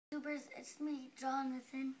YouTubers, it's me,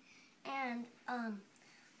 Jonathan, and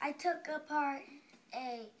I took apart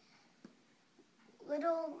a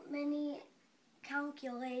little mini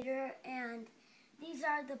calculator, and these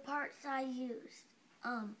are the parts I used.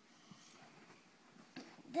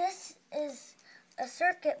 This is a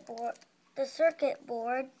circuit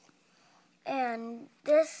board, and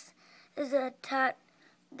this is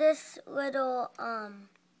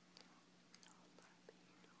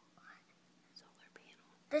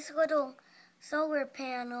this little solar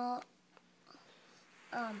panel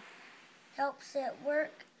helps it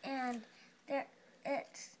work, and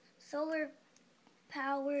it's solar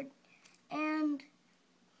powered, and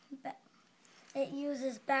it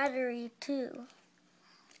uses battery too.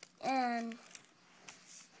 And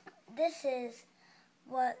this is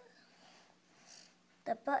what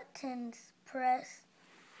the buttons press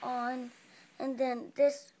on, and then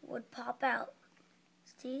this would pop out.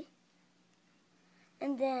 See?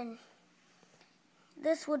 And then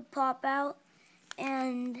this would pop out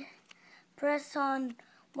and press on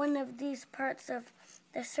one of these parts of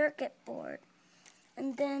the circuit board,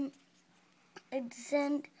 and then it'd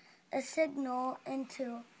send a signal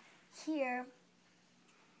into here,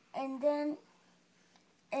 and then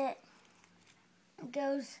it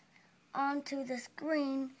goes onto the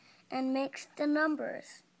screen and makes the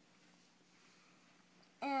numbers.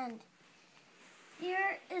 And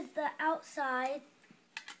here is the outside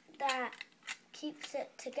that keeps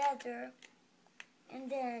it together,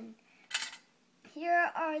 and then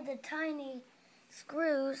here are the tiny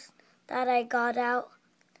screws that I got out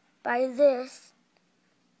by this,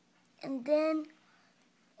 and then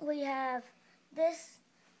we have this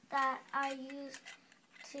that I used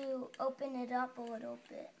to open it up a little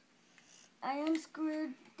bit. I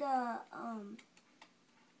unscrewed the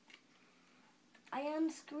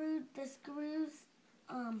screws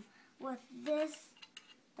with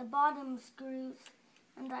the bottom screws,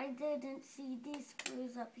 and I didn't see these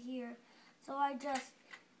screws up here, so I just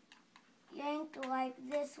yanked like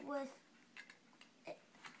this with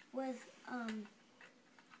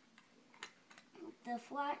the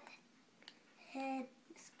flat head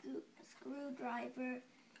screwdriver,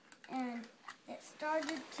 and it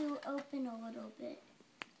started to open a little bit.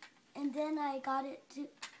 And then I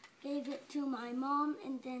gave it to my mom,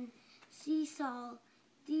 and then she saw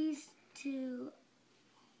these two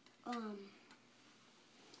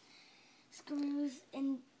screws,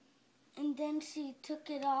 and then she took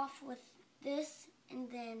it off with this, and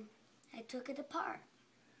then I took it apart.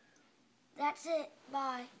 That's it.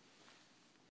 Bye.